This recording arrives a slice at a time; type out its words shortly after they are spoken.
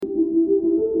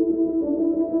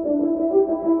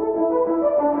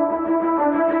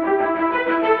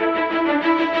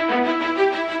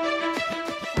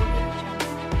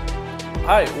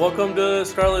right, welcome to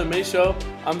Scarlet and May Show.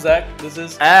 I'm Zach. This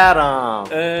is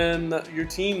Adam. And your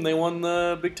team, they won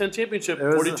the Big Ten championship,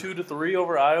 42-3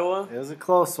 over Iowa. It was a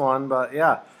close one, but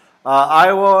yeah.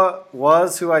 Iowa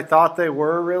was who I thought they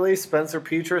were. Really, Spencer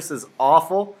Petras is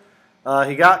awful.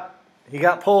 He got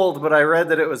pulled, but I read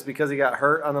that it was because he got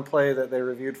hurt on the play that they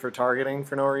reviewed for targeting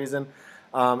for no reason,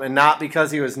 and not because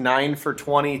he was 9 for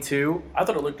 22. I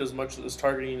thought it looked as much as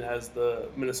targeting as the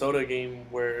Minnesota game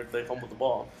where they fumbled the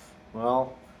ball.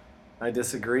 Well, I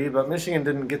disagree, but Michigan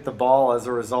didn't get the ball as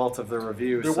a result of the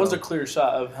review. There was a clear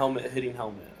shot of helmet hitting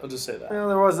helmet. I'll just say that. Well,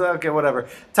 there was. Okay, whatever.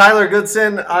 Tyler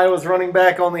Goodson, Iowa's running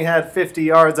back, only had 50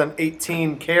 yards on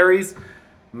 18 carries.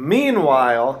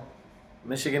 Meanwhile,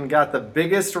 Michigan got the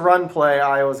biggest run play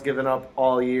Iowa's given up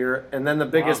all year, and then the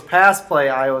biggest pass play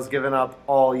Iowa's given up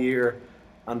all year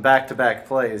on back-to-back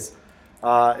plays.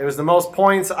 It was the most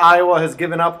points Iowa has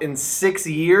given up in 6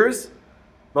 years.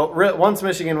 But once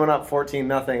Michigan went up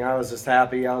 14-0, I was just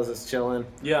happy. I was just chilling.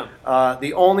 Yeah.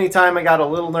 The only time I got a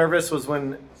little nervous was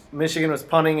when Michigan was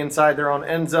punting inside their own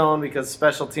end zone because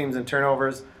special teams and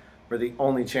turnovers were the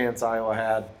only chance Iowa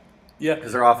had. Yeah.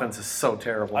 Because their offense is so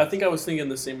terrible. I think I was thinking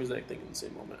the same exact thing in the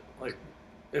same moment. Like,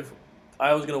 if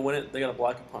Iowa's going to win it, they got to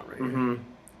block a punt right here.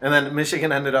 And then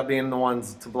Michigan ended up being the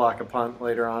ones to block a punt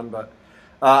later on. But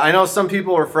I know some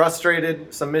people were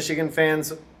frustrated, some Michigan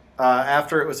fans.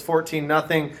 After it was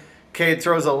 14-0, Cade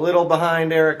throws a little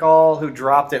behind Eric All, who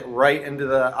dropped it right into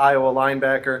the Iowa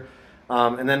linebacker.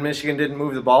 And then Michigan didn't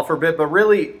move the ball for a bit. But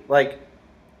really,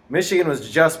 Michigan was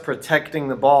just protecting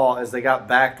the ball as they got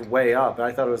backed way up.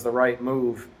 I thought it was the right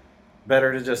move.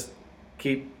 Better to just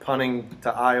keep punting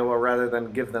to Iowa rather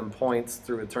than give them points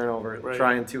through a turnover,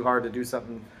 trying too hard to do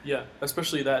something. Yeah,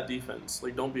 especially that defense.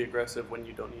 Don't be aggressive when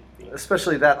you don't need to be.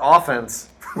 Especially that offense.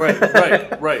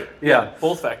 Right. Yeah.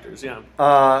 Both factors, yeah.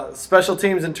 Special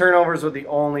teams and turnovers were the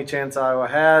only chance Iowa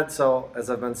had. So,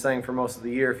 as I've been saying for most of the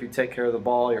year, if you take care of the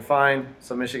ball, you're fine.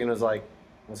 So Michigan was like,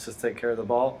 let's just take care of the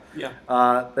ball. Yeah.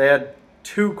 They had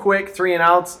 2 quick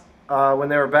 3-and-outs when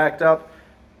they were backed up,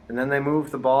 and then they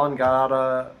moved the ball and got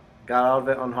out of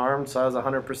it unharmed. So I was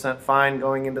 100% fine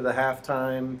going into the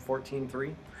halftime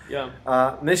 14-3.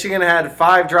 Yeah. Michigan had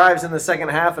 5 drives in the second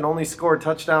half and only scored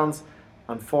touchdowns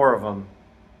on 4 of them.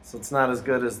 So it's not as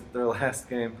good as their last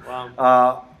game.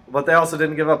 Wow. But they also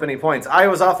didn't give up any points.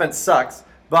 Iowa's offense sucks,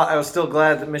 but I was still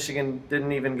glad that Michigan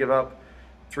didn't even give up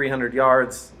 300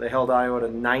 yards. They held Iowa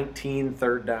to 19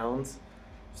 third downs.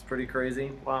 It's pretty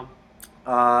crazy. Wow.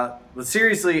 But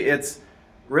seriously, it's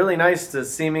really nice to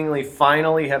seemingly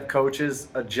finally have coaches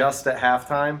adjust at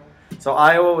halftime. So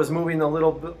Iowa was moving the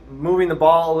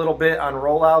ball a little bit on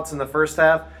rollouts in the first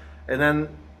half, and then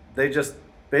they just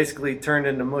basically turned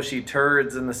into mushy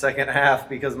turds in the second half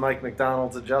because Mike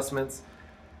McDonald's adjustments.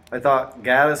 I thought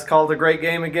Gaddis called a great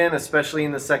game again, especially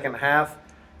in the second half.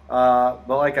 But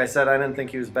like I said, I didn't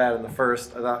think he was bad in the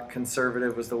first. I thought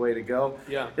conservative was the way to go.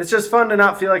 Yeah. It's just fun to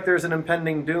not feel like there's an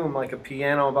impending doom, like a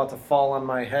piano about to fall on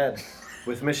my head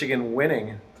with Michigan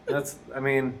winning.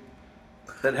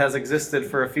 That has existed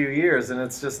for a few years, and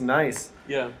it's just nice.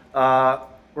 Yeah.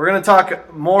 We're going to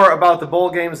talk more about the bowl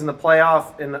games and the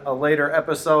playoff in a later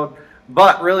episode.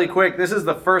 But really quick, this is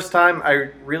the first time I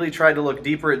really tried to look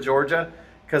deeper at Georgia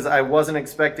because I wasn't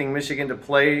expecting Michigan to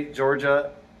play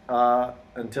Georgia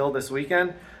until this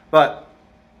weekend. But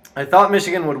I thought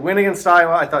Michigan would win against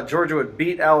Iowa. I thought Georgia would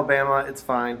beat Alabama. It's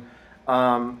fine.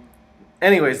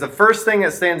 Anyways, the first thing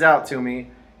that stands out to me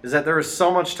is that there was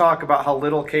so much talk about how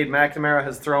little Cade McNamara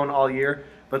has thrown all year,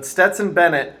 but Stetson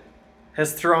Bennett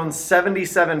has thrown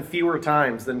 77 fewer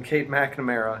times than Cade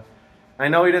McNamara. I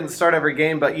know he didn't start every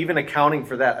game, but even accounting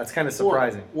for that, that's kind of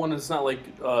surprising. One, it's not like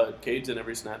Cade's in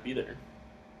every snap either.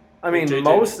 I mean,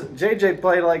 JJ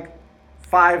played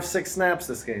 5-6 snaps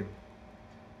this game.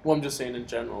 Well, I'm just saying in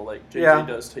general, JJ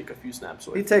does take a few snaps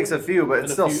away. He takes a few, but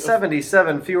it's still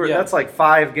 77 fewer. Yeah. That's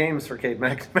 5 games for Cade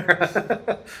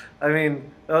McNamara. I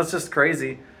mean, that's just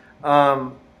crazy.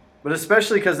 But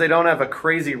especially because they don't have a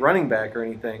crazy running back or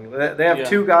anything. They have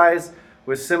 2 guys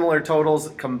with similar totals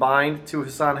combined to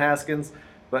Hassan Haskins,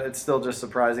 but it's still just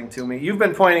surprising to me. You've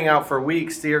been pointing out for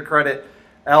weeks, to your credit,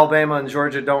 Alabama and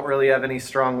Georgia don't really have any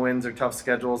strong wins or tough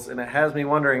schedules, and it has me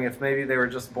wondering if maybe they were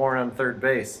just born on third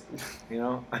base.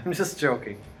 I'm just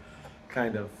joking,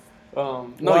 kind of.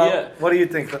 What do you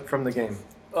think from the game?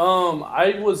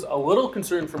 I was a little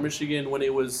concerned for Michigan when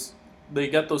they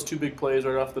got those 2 big plays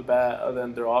right off the bat, and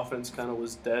then their offense kind of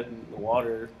was dead in the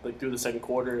water through the second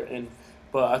quarter.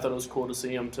 But I thought it was cool to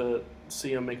see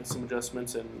him making some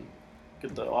adjustments and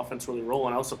get the offense really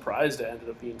rolling. I was surprised it ended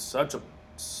up being such a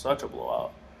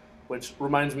blowout, which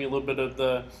reminds me a little bit of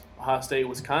the Ohio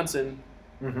State-Wisconsin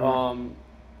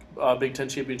Big Ten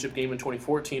championship game in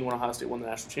 2014 when Ohio State won the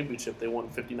national championship. They won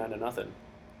 59-0.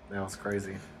 That was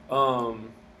crazy.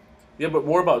 Yeah, but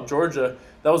more about Georgia.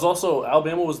 That was also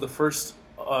Alabama was the first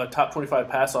top 25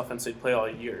 pass offense they'd play all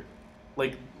year.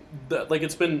 Like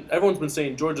it's been everyone's been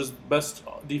saying Georgia's best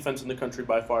defense in the country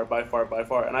by far,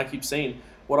 and I keep saying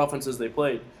what offenses they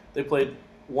played. They played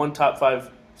one top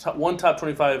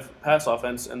 25 pass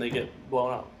offense, and they get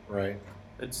blown out. Right.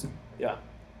 Yeah,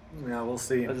 we'll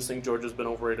see. I just think Georgia's been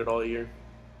overrated all year.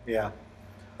 Yeah.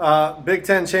 Big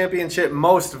Ten championship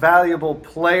most valuable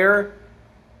player,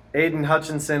 Aiden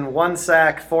Hutchinson, 1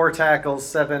 sack, 4 tackles,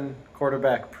 7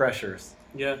 quarterback pressures.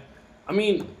 Yeah, I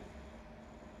mean,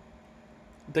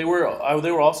 they were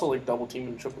also like double teaming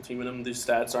and triple teaming him. These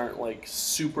stats aren't like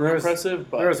super impressive,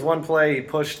 but there was one play he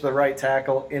pushed the right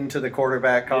tackle into the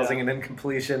quarterback, causing an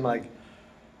incompletion. Like,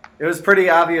 it was pretty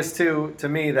obvious to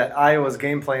me that Iowa's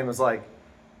game plan was like,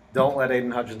 don't let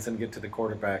Aiden Hutchinson get to the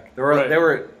quarterback. They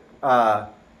were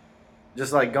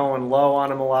just like going low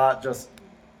on him a lot, just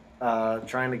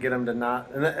trying to get him to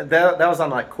not. And that was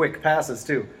on like quick passes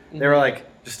too. They were like,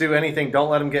 just do anything. Don't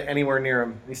let him get anywhere near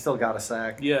him. He still got a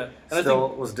sack. Yeah, and still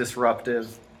was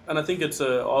disruptive. And I think it's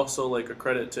also like a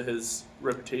credit to his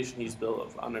reputation he's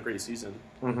built on a great season.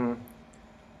 Mm-hmm.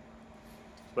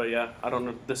 But yeah, I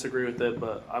don't disagree with it.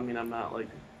 But I mean, I'm not like,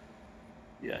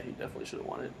 yeah, he definitely should have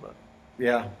won it. But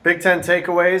yeah, Big Ten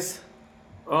takeaways.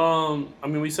 I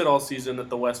mean, we said all season that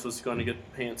the West was going to get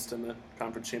pantsed in the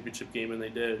conference championship game, and they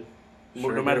did.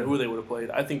 Sure no matter did. who they would have played.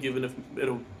 I think even if it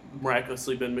had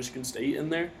miraculously been Michigan State in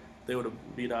there, they would have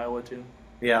beat Iowa too.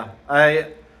 Yeah,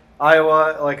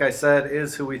 Iowa, like I said,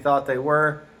 is who we thought they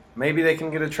were. Maybe they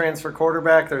can get a transfer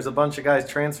quarterback. There's a bunch of guys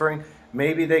transferring.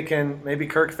 Maybe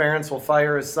Kirk Ferentz will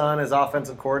fire his son as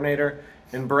offensive coordinator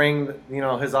and bring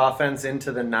his offense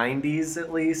into the 90s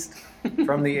at least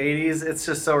from the 80s. It's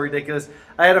just so ridiculous.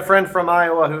 I had a friend from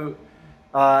Iowa who,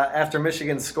 after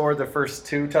Michigan scored the first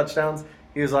 2 touchdowns,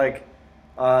 he was like,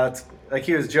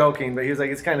 he was joking, but he was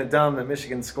like, it's kind of dumb that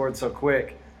Michigan scored so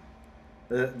quick.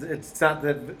 It's not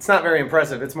very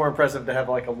impressive. It's more impressive to have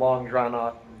like a long drawn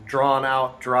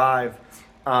out drive.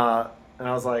 And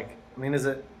I was like, I mean, is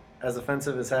it as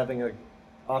offensive as having a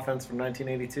offense from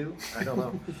 1982? I don't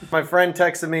know. My friend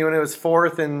texted me when it was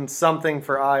 4th and something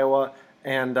for Iowa,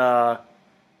 and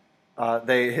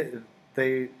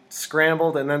they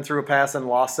scrambled and then threw a pass and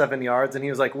lost 7 yards, and he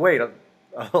was like, wait, a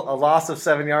loss of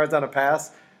 7 yards on a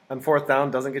pass on 4th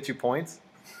down doesn't get you points?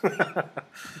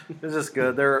 It's just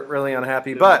good. They're really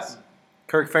unhappy. But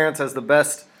Kirk Ferentz has the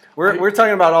best. We're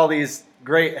talking about all these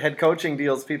great head coaching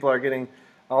deals. People are getting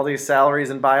all these salaries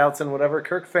and buyouts and whatever.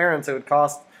 Kirk Ferentz, it would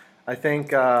cost, I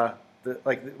think,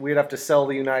 we'd have to sell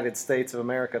the United States of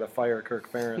America to fire Kirk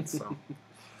Ferentz. So.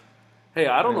 Hey,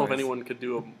 I don't know if anyone could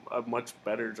do a much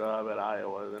better job at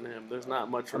Iowa than him. There's not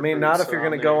much. I mean, not if you're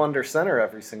going to go under center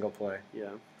every single play.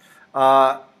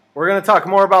 Yeah. We're going to talk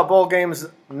more about bowl games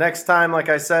next time, like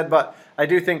I said, but I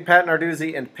do think Pat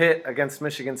Narduzzi and Pitt against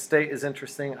Michigan State is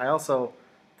interesting. I also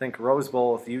think Rose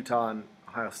Bowl with Utah and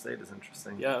Ohio State is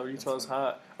interesting. Yeah, Utah's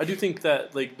hot. I do think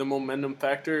that like the momentum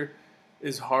factor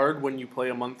is hard when you play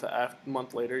a month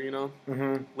later.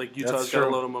 Mm-hmm. Like Utah's got a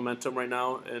load of momentum right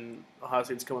now, and Ohio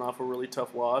State's coming off a really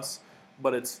tough loss,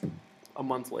 but it's a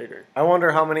month later. I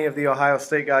wonder how many of the Ohio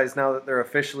State guys, now that they're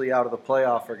officially out of the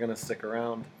playoff, are going to stick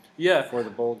around. Yeah, for the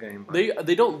bowl game.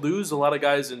 They don't lose a lot of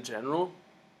guys in general,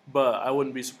 but I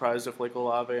wouldn't be surprised if like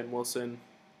Olave and Wilson,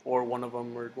 or one of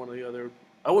them or one of the other.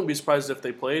 I wouldn't be surprised if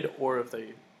they played or if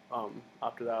they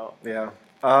opted out. Yeah.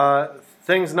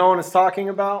 Things no one is talking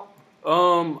about.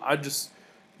 I just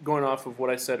going off of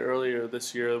what I said earlier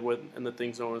this year and the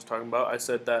things no one was talking about. I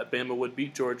said that Bama would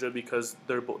beat Georgia because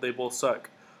they both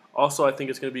suck. Also, I think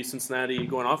it's going to be Cincinnati.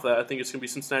 Going off that, I think it's going to be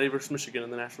Cincinnati versus Michigan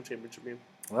in the national championship game.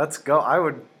 Let's go.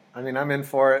 I'm in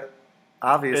for it,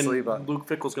 obviously. And but Luke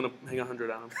Fickell's going to hang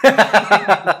 100 on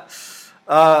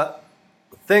him.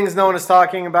 Things no one is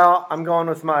talking about. I'm going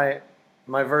with my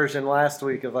version last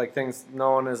week of like things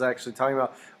no one is actually talking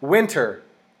about. Winter,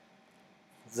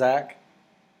 Zach.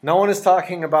 No one is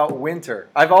talking about winter.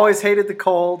 I've always hated the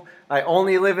cold. I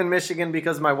only live in Michigan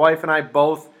because my wife and I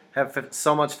both have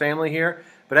so much family here.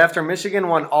 But after Michigan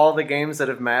won all the games that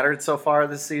have mattered so far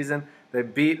this season, they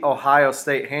beat Ohio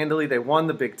State handily. They won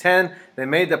the Big Ten. They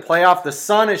made the playoff. The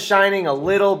sun is shining a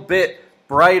little bit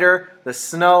brighter. The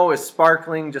snow is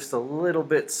sparkling just a little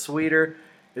bit sweeter.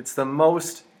 It's the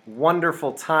most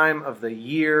wonderful time of the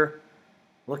year.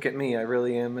 Look at me. I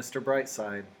really am Mr.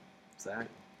 Brightside. Zach?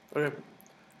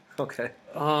 Okay.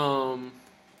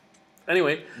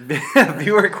 Anyway.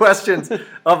 Viewer questions.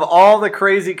 Of all the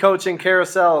crazy coaching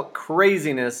carousel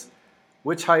craziness,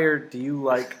 Which hire do you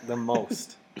like the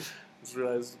most? Just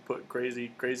realized to put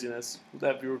craziness.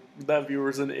 That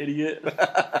viewer's an idiot.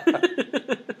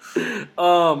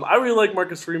 I really like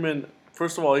Marcus Freeman.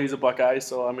 First of all, he's a Buckeye,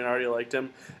 so I already liked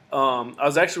him. I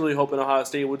was actually really hoping Ohio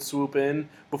State would swoop in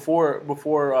before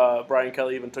Brian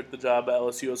Kelly even took the job at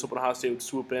LSU. I was hoping Ohio State would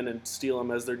swoop in and steal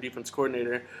him as their defense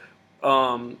coordinator,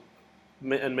 and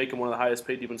make him one of the highest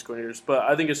paid defense coordinators. But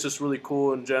I think it's just really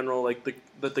cool in general, like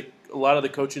that a lot of the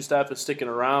coaching staff is sticking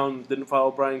around, didn't follow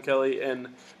Brian Kelly, and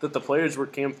that the players were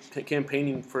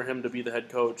campaigning for him to be the head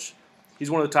coach.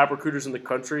 He's one of the top recruiters in the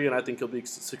country, and I think he'll be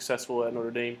successful at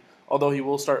Notre Dame. Although he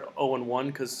will start 0-1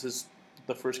 because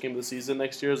the first game of the season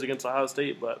next year is against Ohio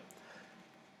State. But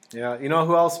yeah, you know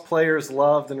who else players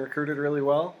loved and recruited really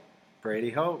well?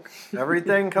 Brady Hoke.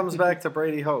 Everything comes back to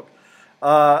Brady Hoke.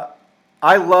 I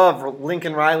love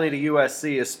Lincoln Riley to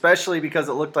USC, especially because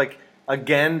it looked like,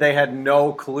 again, they had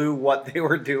no clue what they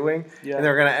were doing, and they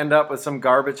were going to end up with some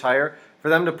garbage hire. For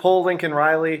them to pull Lincoln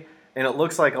Riley, and it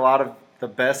looks like a lot of the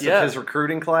best of his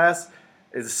recruiting class,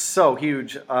 is so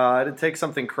huge. It'd take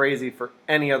something crazy for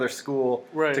any other school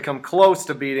to come close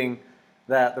to beating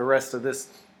that the rest of this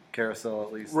carousel,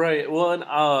 at least. Right. Well, and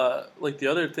like the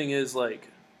other thing is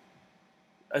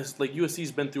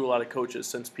USC's been through a lot of coaches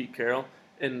since Pete Carroll,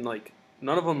 and like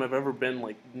none of them have ever been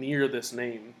like near this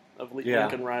name of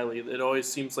Lincoln Riley. It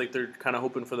always seems like they're kind of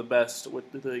hoping for the best what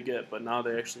they get, but now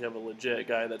they actually have a legit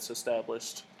guy that's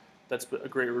established, that's a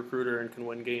great recruiter and can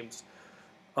win games.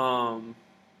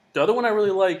 The other one I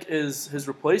really like is his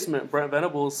replacement, Brent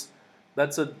Venables.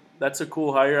 That's a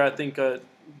cool hire. I think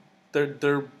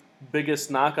their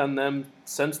biggest knock on them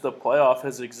since the playoff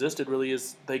has existed really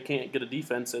is they can't get a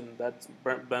defense, and that's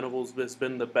Brent Venables has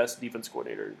been the best defense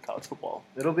coordinator in college football.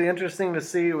 It'll be interesting to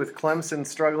see with Clemson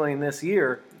struggling this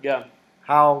year. Yeah.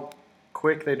 How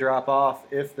quick they drop off,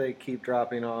 if they keep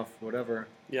dropping off, whatever.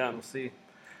 Yeah. We'll see.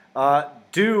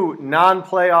 Do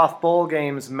non-playoff bowl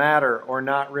games matter or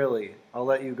not really? I'll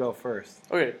let you go first.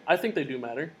 Okay, I think they do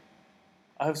matter.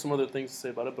 I have some other things to say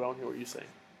about it, but I don't hear what you say.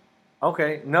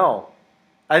 Okay, no.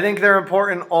 I think they're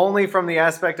important only from the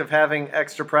aspect of having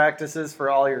extra practices for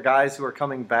all your guys who are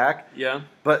coming back. Yeah.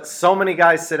 But so many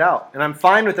guys sit out, and I'm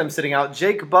fine with them sitting out.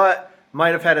 Jake Butt might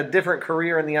have had a different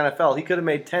career in the NFL. He could have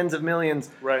made tens of millions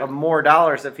of more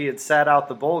dollars if he had sat out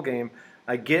the bowl game.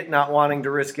 I get not wanting to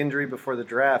risk injury before the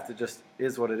draft. It just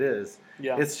is what it is.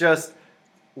 Yeah. It's just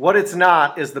what it's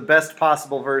not is the best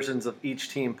possible versions of each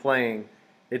team playing.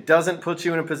 It doesn't put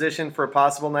you in a position for a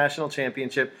possible national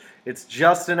championship. It's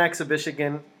just an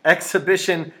exhibition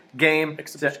game.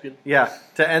 To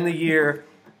end the year.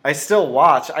 I still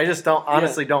watch. I just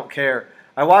don't care.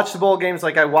 I watch the bowl games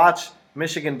like I watch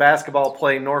Michigan basketball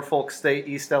play Norfolk State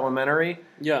East Elementary.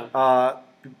 Yeah.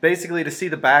 Basically to see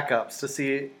the backups, to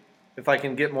see if I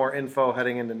can get more info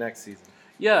heading into next season.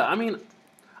 Yeah,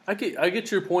 I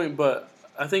get your point, but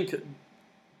I think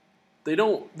they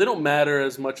don't matter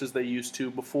as much as they used to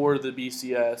before the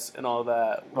BCS and all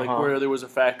that. Like where there was a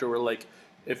factor where like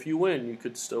if you win, you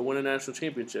could still win a national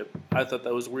championship. I thought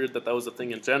that was weird that was a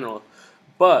thing in general,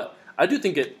 but I do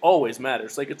think it always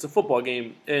matters. Like it's a football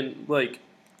game, and like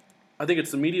I think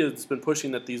it's the media that's been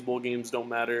pushing that these bowl games don't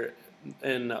matter,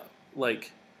 and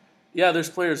like. Yeah, there's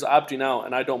players opting out,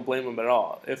 and I don't blame them at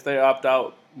all. If they opt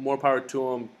out, more power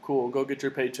to them. Cool, go get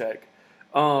your paycheck.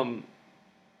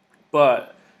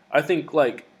 But I think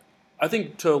when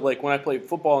I play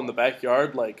football in the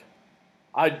backyard, like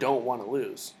I don't want to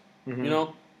lose, you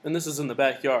know. And this is in the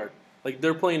backyard. Like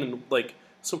they're playing in like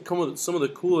some of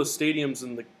the coolest stadiums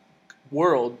in the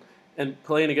world, and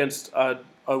playing against a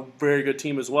very good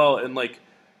team as well. And like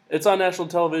it's on national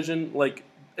television, like.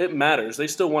 It matters. They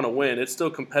still want to win. It's still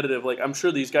competitive. Like I'm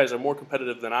sure these guys are more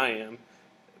competitive than I am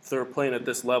if they're playing at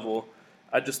this level.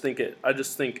 I just think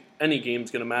any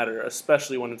game's going to matter,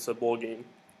 especially when it's a bowl game.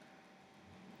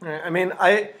 I mean,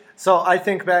 I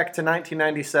think back to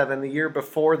 1997, the year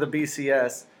before the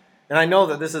BCS, and I know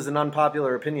that this is an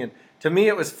unpopular opinion. To me,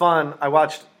 it was fun. I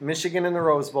watched Michigan in the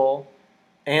Rose Bowl,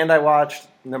 and I watched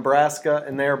Nebraska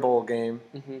in their bowl game,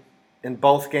 and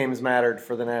both games mattered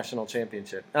for the national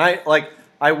championship. And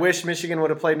I wish Michigan would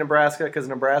have played Nebraska because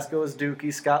Nebraska was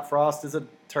dookie. Scott Frost is a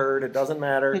turd. It doesn't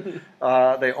matter.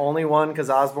 They only won because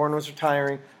Osborne was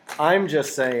retiring. I'm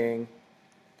just saying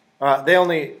they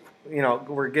only,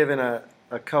 were given a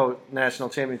national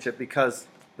championship because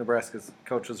Nebraska's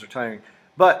coach was retiring.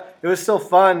 But it was still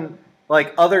fun.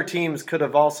 Like other teams could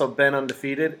have also been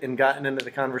undefeated and gotten into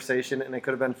the conversation, and it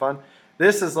could have been fun.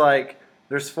 This is like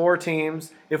there's 4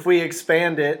 teams. If we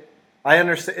expand it, I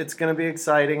understand it's going to be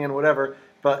exciting and whatever.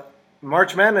 But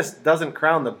March Madness doesn't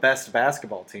crown the best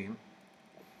basketball team.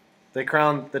 They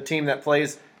crown the team that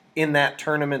plays in that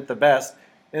tournament the best,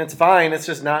 and it's fine. It's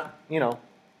just not,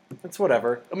 it's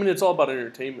whatever. I mean, it's all about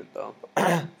entertainment, though.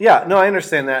 Yeah, no, I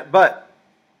understand that, but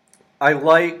I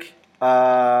think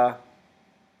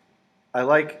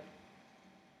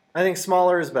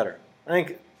smaller is better. I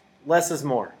think less is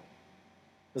more,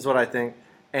 is what I think.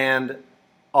 And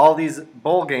all these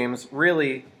bowl games,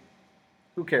 really,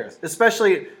 who cares?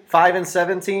 Especially 5 and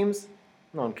 7 teams,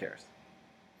 no one cares.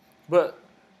 But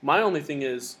my only thing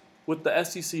is, with the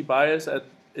SEC bias at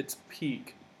its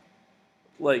peak,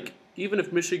 like, even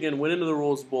if Michigan went into the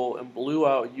Rose Bowl and blew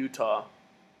out Utah,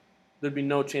 there'd be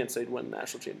no chance they'd win the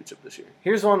national championship this year.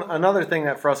 Here's another thing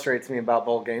that frustrates me about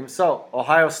bowl games. So,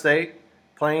 Ohio State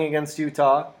playing against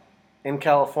Utah in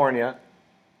California,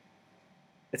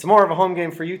 it's more of a home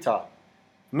game for Utah.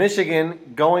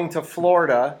 Michigan going to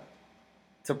Florida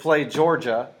to play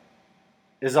Georgia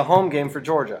is a home game for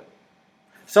Georgia.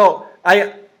 So,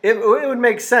 it would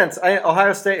make sense.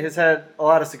 Ohio State has had a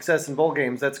lot of success in bowl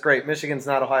games. That's great. Michigan's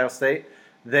not Ohio State.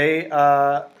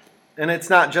 And it's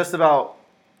not just about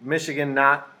Michigan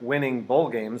not winning bowl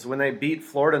games. When they beat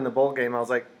Florida in the bowl game, I was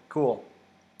like, cool.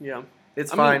 Yeah.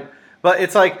 It's fine. But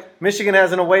it's like Michigan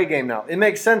has an away game now. It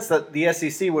makes sense that the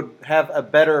SEC would have a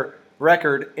better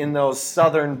record in those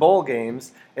Southern bowl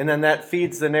games, and then that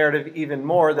feeds the narrative even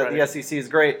more that the SEC is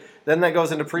great. Then that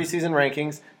goes into preseason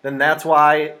rankings. Then that's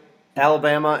why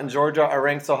Alabama and Georgia are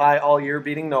ranked so high all year,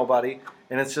 beating nobody.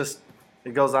 And it's just,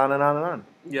 it goes on and on and on.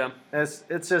 Yeah.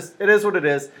 It's just, it is what it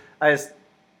is. I just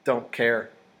don't care.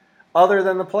 Other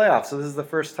than the playoffs. So this is the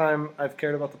first time I've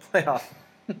cared about the playoff.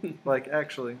 Like,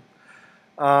 actually.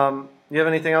 You have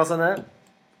anything else on that?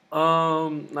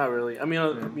 Not really. I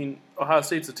mean, Ohio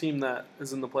State's a team that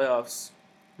is in the playoffs.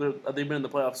 They've been in the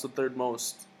playoffs the third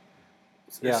most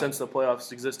since the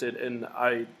playoffs existed, and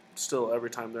I still, every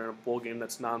time they're in a bowl game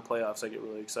that's non-playoffs, I get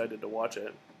really excited to watch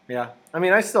it. Yeah. I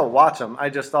mean, I still watch them. I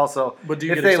just also... But do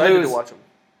you get excited to watch them?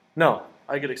 No.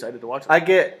 I get excited to watch them.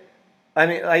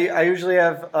 I usually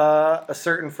have a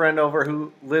certain friend over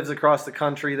who lives across the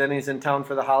country. Then he's in town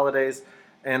for the holidays.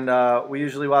 And we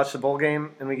usually watch the bowl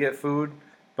game and we get food.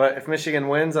 But if Michigan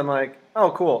wins, I'm like,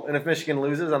 oh, cool. And if Michigan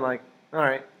loses, I'm like, all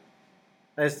right.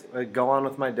 I go on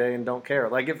with my day and don't care.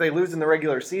 Like, if they lose in the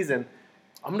regular season...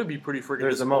 I'm going to be pretty freaking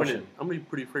There's disappointed. emotion. I'm going to be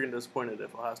pretty freaking disappointed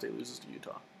if Ohio State loses to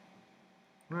Utah.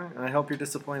 All right, I hope you're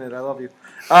disappointed. I love you.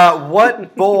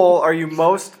 What bowl are you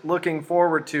most looking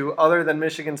forward to other than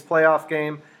Michigan's playoff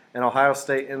game and Ohio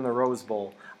State in the Rose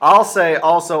Bowl? I'll say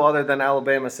also other than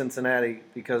Alabama-Cincinnati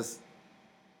because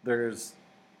there's,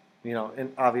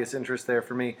 an obvious interest there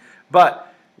for me.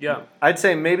 But yeah, I'd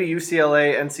say maybe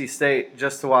UCLA, NC State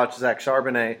just to watch Zach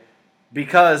Charbonnet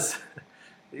because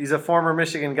he's a former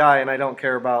Michigan guy and I don't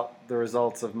care about the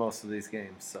results of most of these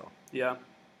games. So yeah.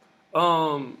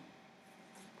 I'm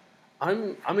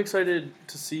excited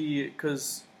to see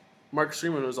because Mark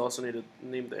Freeman was also named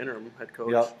the interim head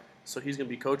coach, so he's going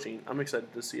to be coaching. I'm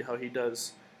excited to see how he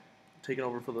does taking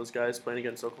over for those guys playing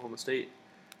against Oklahoma State.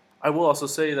 I will also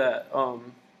say that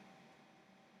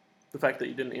the fact that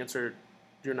you didn't answer,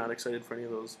 you're not excited for any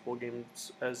of those bowl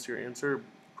games as your answer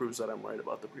proves that I'm right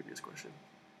about the previous question.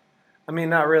 I mean,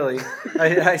 not really.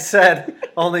 I said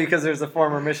only because there's a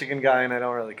former Michigan guy and I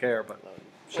don't really care, but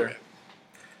sure. Okay.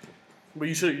 But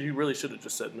you really should have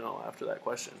just said no after that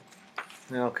question.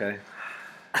 Okay.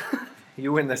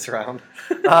 You win this round.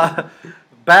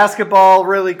 Basketball,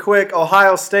 really quick.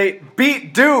 Ohio State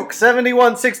beat Duke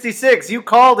 71-66. You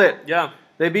called it. Yeah.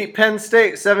 They beat Penn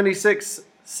State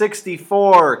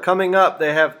 76-64. Coming up,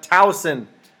 they have Towson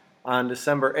on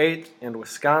December 8th and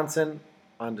Wisconsin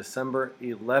on December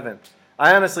 11th.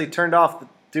 I honestly turned off the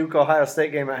Duke-Ohio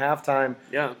State game at halftime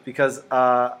because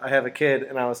I have a kid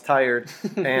and I was tired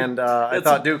and I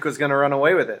thought Duke was going to run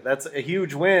away with it. That's a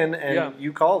huge win and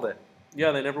you called it.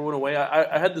 Yeah, they never went away.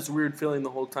 I had this weird feeling the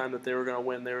whole time that they were going to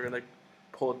win. They were going to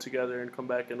pull it together and come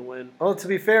back and win. Well, to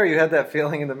be fair, you had that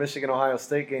feeling in the Michigan-Ohio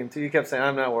State game too. You kept saying,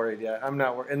 I'm not worried yet. I'm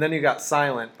not worried. And then you got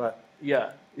silent, but you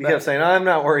kept saying, I'm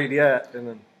not worried yet. And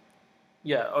then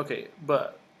okay,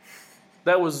 but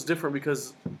that was different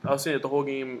because I was saying it the whole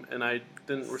game and I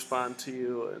didn't respond to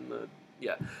you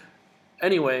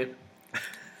Anyway,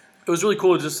 it was really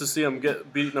cool just to see them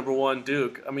beat number one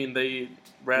Duke. I mean, they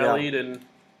rallied and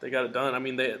they got it done. I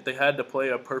mean, they had to play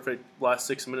a perfect last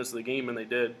 6 minutes of the game and they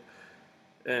did.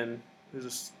 And it was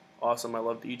just awesome. I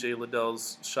loved E.J.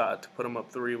 Liddell's shot to put him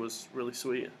up 3 was really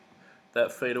sweet.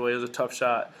 That fadeaway was a tough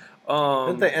shot.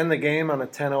 Didn't they end the game on a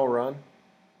 10-0 run?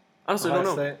 Honestly, I don't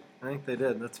know. State? I think they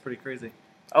did. That's pretty crazy.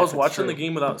 I was watching the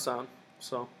game without sound,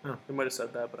 so they might have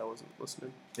said that, but I wasn't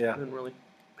listening. Yeah. I didn't really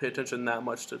pay attention that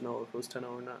much to know if it was 10-0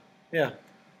 or not. Yeah.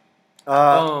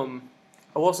 I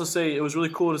will also say it was really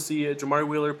cool to see Jamari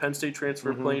Wheeler, Penn State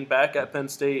transfer, Mm-hmm. playing back at Penn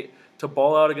State to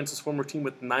ball out against his former team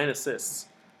with 9 assists.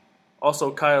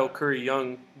 Also, Kyle Curry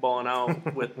Young balling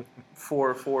out with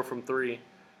 4-4 from 3.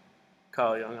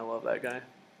 Kyle Young, I love that guy.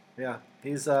 Yeah,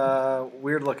 he's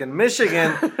weird looking.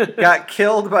 Michigan got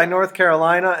killed by North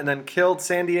Carolina and then killed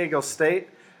San Diego State.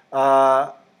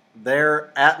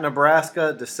 They're at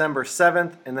Nebraska December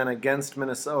 7th and then against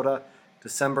Minnesota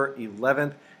December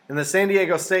 11th. In the San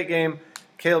Diego State game,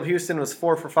 Caleb Houston was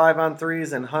 4 for 5 on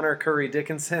threes, and Hunter Curry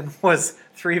Dickinson was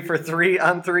 3 for 3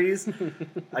 on threes.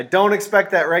 I don't expect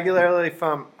that regularly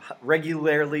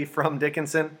from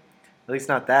Dickinson. At least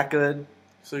not that good.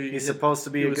 So He's supposed to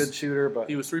be a good shooter, but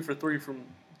he was 3 for 3 from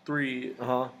 3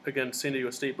 against San Diego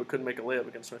State, but couldn't make a layup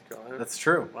against North Carolina. That's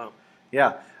true. Wow.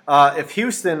 Yeah. If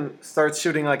Houston starts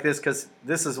shooting like this, because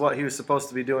this is what he was supposed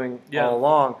to be doing all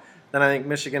along, then I think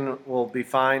Michigan will be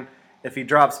fine. If he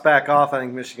drops back off, I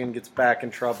think Michigan gets back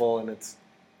in trouble, and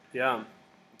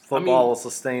football will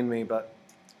sustain me. But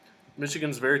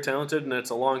Michigan's very talented, and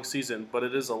it's a long season, but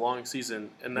it is a long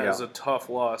season, and that is a tough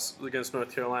loss against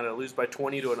North Carolina. To lose by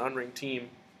 20 to an unranked team.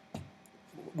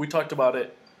 We talked about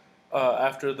it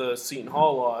after the Seton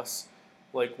Hall loss,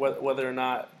 like whether or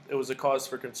not it was a cause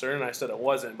for concern. I said it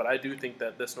wasn't, but I do think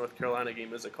that this North Carolina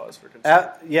game is a cause for concern.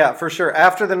 Yeah, for sure.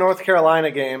 After the North Carolina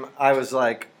game, I was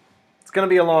like, it's going to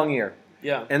be a long year.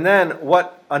 Yeah. And then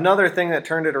another thing that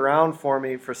turned it around for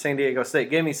me for San Diego State,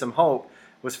 gave me some hope,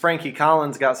 was Frankie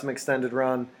Collins got some extended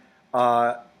run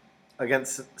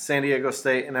against San Diego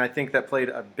State, and I think that played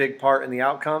a big part in the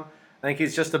outcome. I think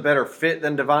he's just a better fit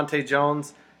than Devontae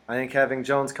Jones. I think having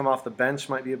Jones come off the bench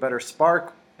might be a better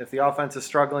spark. If the offense is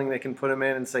struggling, they can put him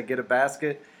in and say, get a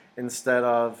basket, instead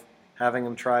of having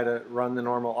him try to run the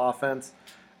normal offense.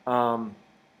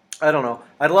 I don't know.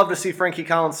 I'd love to see Frankie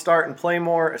Collins start and play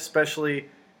more, especially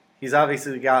he's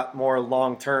obviously got more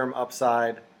long-term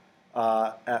upside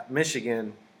at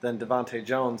Michigan than Devontae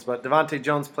Jones. But Devontae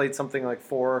Jones played something like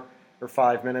 4 or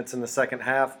 5 minutes in the second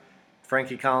half.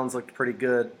 Frankie Collins looked pretty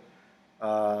good.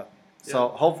 That's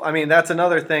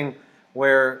another thing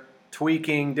where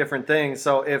tweaking different things.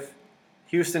 So if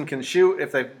Houston can shoot,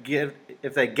 if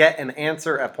they get an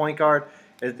answer at point guard,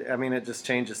 it just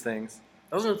changes things.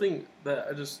 That was another thing that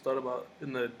I just thought about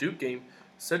in the Duke game.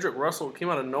 Cedric Russell came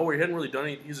out of nowhere. He hadn't really done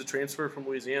anything. He's a transfer from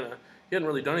Louisiana. He hadn't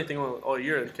really done anything all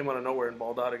year, and came out of nowhere and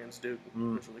balled out against Duke. It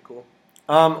was really cool.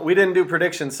 We didn't do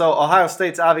predictions. So Ohio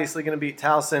State's obviously going to beat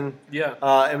Towson. Yeah.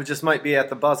 It just might be at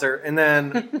the buzzer. And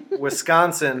then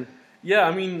Wisconsin. Yeah,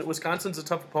 Wisconsin's a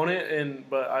tough opponent,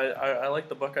 but I like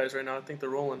the Buckeyes right now. I think they're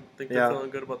rolling. I think they're feeling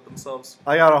good about themselves.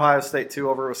 I got Ohio State, too,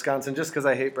 over Wisconsin, just because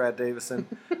I hate Brad Davison.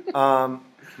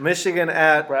 Michigan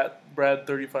at... Brad,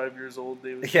 35 years old,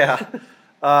 Davis. Yeah.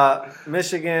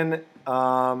 Michigan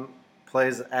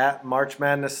plays at March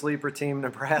Madness sleeper team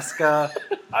Nebraska.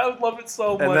 I would love it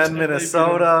so much. And then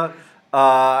Minnesota.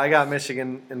 I got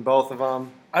Michigan in both of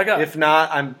them. If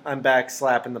not, I'm back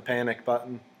slapping the panic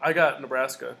button. I got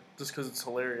Nebraska just because it's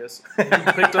hilarious. You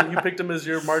picked them as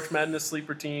your March Madness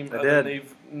sleeper team. I did.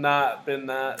 They've not been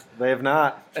that. They have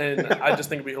not. And I just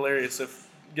think it'd be hilarious if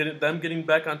them getting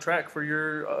back on track for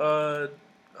your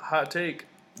hot take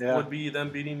would be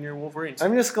them beating your Wolverines.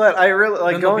 I'm just glad. I really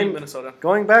like going Minnesota.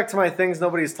 Going back to my things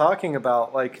nobody's talking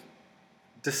about. Like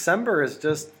December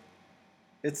is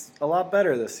it's a lot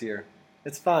better this year.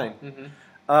 It's fine.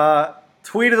 Mm-hmm.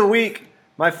 Tweet of the week.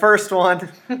 My first one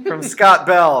from Scott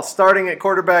Bell, starting at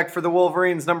quarterback for the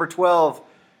Wolverines, number 12,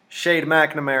 Shade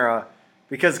McNamara.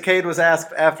 Because Cade was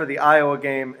asked after the Iowa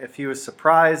game if he was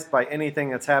surprised by anything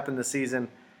that's happened this season,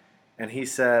 and he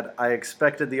said, I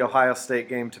expected the Ohio State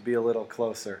game to be a little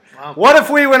closer. Wow. What if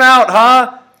we went out,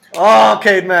 huh? Oh,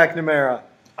 Cade McNamara.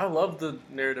 I love the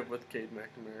narrative with Cade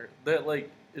McNamara. That,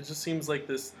 it just seems like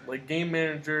this, game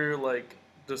manager,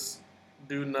 just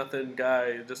do nothing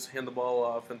guy, just hand the ball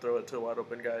off and throw it to a wide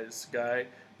open guy. But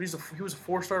he was a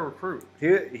 4-star recruit.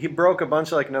 He broke a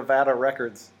bunch of Nevada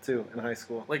records too in high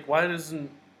school. Why doesn't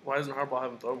Harbaugh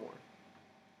have him throw more?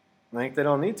 I think they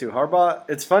don't need to. Harbaugh.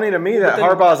 It's funny to me that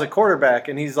Harbaugh's a quarterback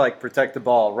and he's protect the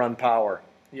ball, run power.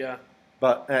 Yeah.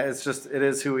 But it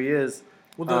is who he is.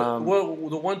 Well,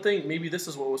 the one thing, maybe this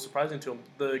is what was surprising to him.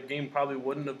 The game probably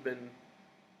wouldn't have been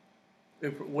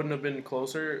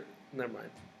closer. Never mind.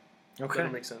 Okay.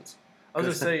 That makes sense. I was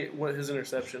going to say his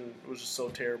interception was just so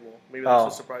terrible. Maybe that's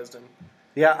what surprised him.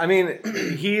 Yeah,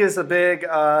 he is a big.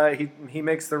 He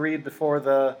makes the read before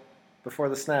the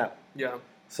snap. Yeah.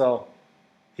 So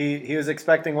he was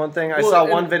expecting one thing. I saw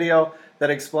one video that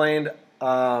explained.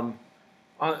 It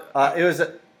was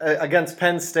against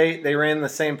Penn State. They ran the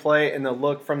same play, and the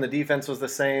look from the defense was the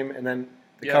same, and then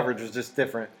The Yeah. coverage was just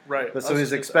different. Right. But so he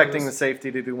was expecting the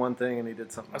safety to do one thing, and he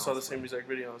did something I else. saw the same exact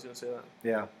video. I was going to say that.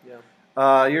 Yeah.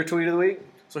 Yeah. Your tweet of the week?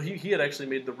 So he had actually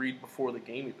made the read before the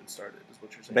game even started, is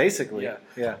what you're saying. Basically. Yeah.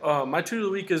 Yeah. My tweet of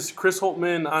the week is Chris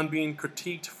Holtmann on being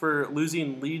critiqued for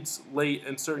losing leads late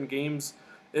in certain games.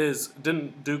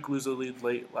 Didn't Duke lose a lead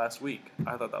late last week?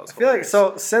 I thought that was. I feel like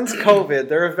so since COVID,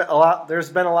 there's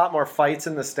been a lot more fights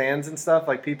in the stands and stuff.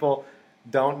 Like people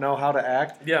don't know how to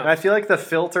act. Yeah. And I feel like the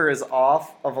filter is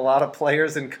off of a lot of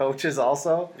players and coaches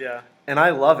also. Yeah. And I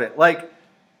love it. Like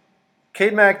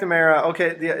Cade McNamara, okay,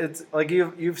 it's like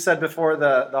you've said before,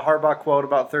 the Harbaugh quote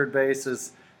about third base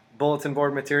is bulletin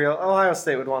board material. Ohio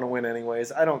State would want to win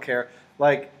anyways. I don't care.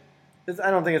 Like, I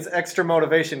don't think it's extra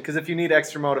motivation, because if you need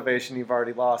extra motivation, you've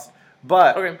already lost.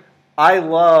 But Okay. I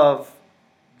love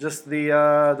just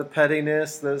the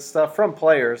pettiness, the stuff from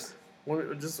players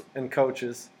and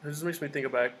coaches. It just makes me think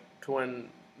back to when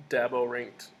Dabo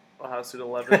ranked Ohio State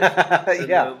 11 in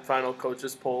Yeah. the final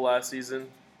coaches poll last season,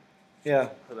 Yeah.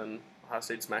 and then Ohio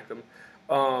State smacked them.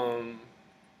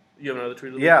 You have another tweet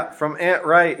of the week? Yeah, from Ant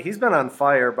Wright. He's been on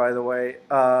fire, by the way.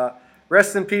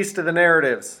 Rest in peace to the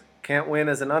narratives. Can't win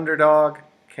as an underdog.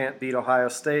 Can't beat Ohio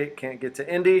State. Can't get to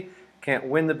Indy. Can't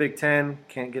win the Big Ten.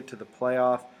 Can't get to the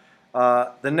playoff.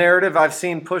 The narrative I've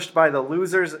seen pushed by the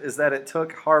losers is that it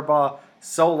took Harbaugh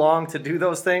so long to do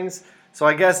those things. So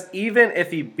I guess even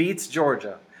if he beats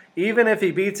Georgia, even if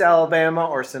he beats Alabama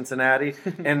or Cincinnati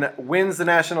and wins the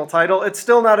national title, it's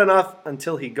still not enough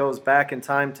until he goes back in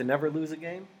time to never lose a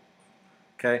game.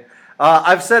 Okay.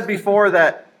 I've said before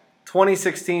that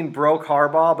 2016 broke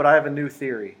Harbaugh, but I have a new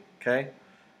theory. Okay.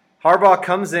 Harbaugh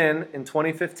comes in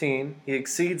 2015. He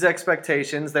exceeds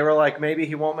expectations. They were like, maybe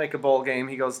he won't make a bowl game.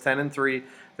 He goes 10-3.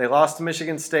 They lost to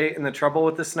Michigan State in the trouble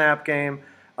with the snap game.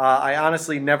 I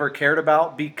honestly never cared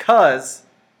about, because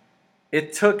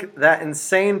it took that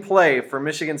insane play for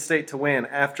Michigan State to win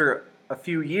after a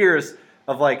few years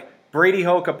of like Brady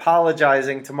Hoke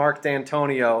apologizing to Mark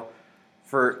D'Antonio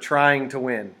for trying to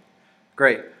win.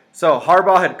 Great. So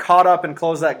Harbaugh had caught up and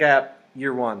closed that gap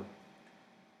year one.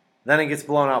 Then he gets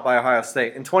blown out by Ohio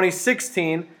State. In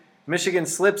 2016, Michigan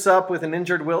slips up with an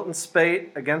injured Wilton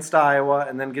Spate against Iowa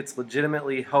and then gets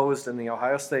legitimately hosed in the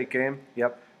Ohio State game.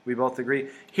 Yep, we both agree.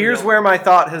 Here's where my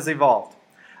thought has evolved.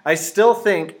 I still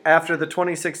think after the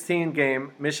 2016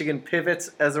 game, Michigan pivots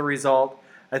as a result.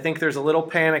 I think there's a little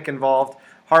panic involved.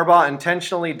 Harbaugh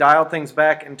intentionally dialed things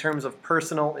back in terms of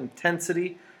personal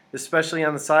intensity, especially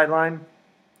on the sideline.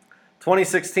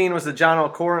 2016 was the John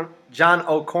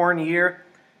O'Korn year,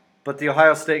 but the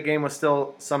Ohio State game was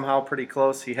still somehow pretty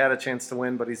close. He had a chance to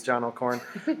win, but he's John O'Korn.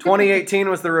 2018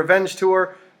 was the revenge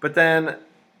tour, but then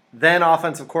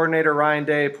offensive coordinator Ryan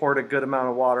Day poured a good amount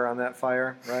of water on that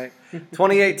fire, right?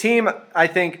 2018, I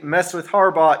think, messed with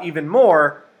Harbaugh even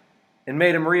more and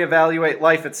made him reevaluate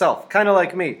life itself, kind of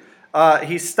like me.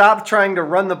 He stopped trying to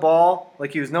run the ball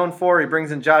like he was known for. He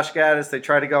brings in Josh Gaddis. They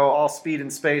try to go all speed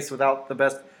and space without the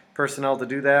best personnel to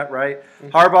do that, right? Mm-hmm.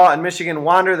 Harbaugh and Michigan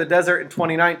wander the desert in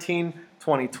 2019,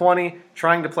 2020,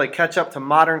 trying to play catch-up to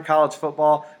modern college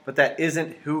football, but that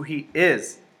isn't who he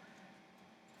is.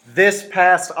 This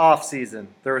past offseason,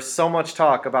 there was so much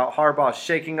talk about Harbaugh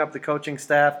shaking up the coaching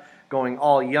staff, going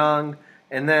all young,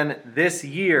 and then this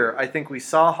year, I think we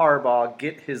saw Harbaugh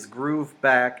get his groove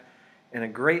back in a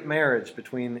great marriage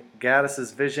between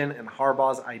Gaddis' vision and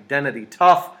Harbaugh's identity.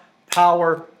 Tough,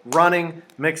 power, running,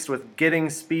 mixed with getting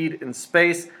speed and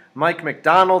space. Mike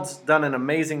McDonald's done an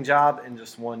amazing job in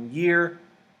just 1 year.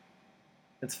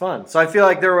 It's fun. So I feel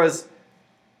like there was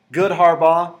good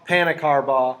Harbaugh, panic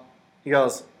Harbaugh. He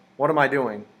goes, what am I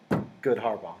doing? Good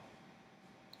Harbaugh.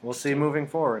 We'll see moving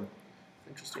forward.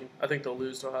 Interesting. I think they'll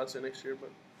lose to Ohio State next year,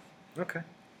 but okay.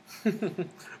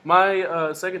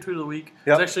 My second tweet of the week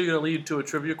Yep. is actually going to lead to a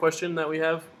trivia question that we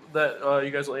have that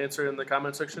you guys will answer in the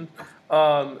comment section.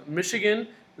 Michigan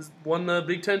won the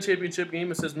Big Ten championship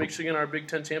game. It says Michigan are Big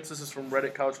Ten champs. This is from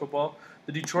Reddit College Football.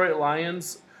 The Detroit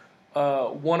Lions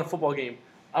won a football game.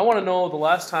 I want to know the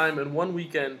last time in one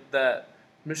weekend that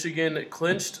Michigan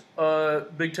clinched a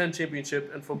Big Ten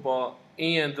championship in football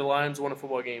and the Lions won a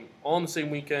football game all in the same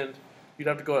weekend. You'd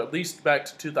have to go at least back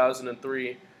to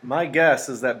 2003. My guess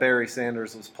is that Barry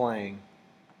Sanders was playing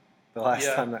the last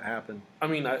time that happened. I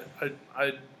mean,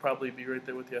 I'd probably be right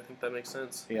there with you. I think that makes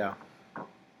sense. Yeah.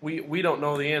 We don't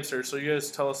know the answer, so you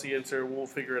guys tell us the answer. We'll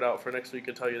figure it out for next week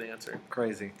and tell you the answer.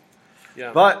 Crazy.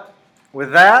 Yeah. But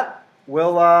with that,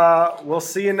 we'll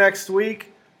see you next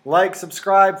week. Like,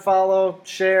 subscribe, follow,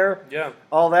 share. Yeah.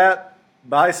 All that.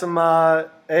 Buy some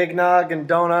eggnog and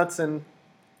donuts and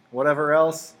whatever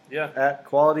else. Yeah. At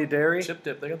Quality Dairy. Chip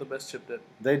dip. They got the best chip dip.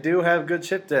 They do have good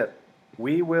chip dip.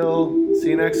 We will see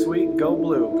you next week. Go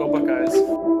Blue. Go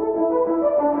Buckeyes.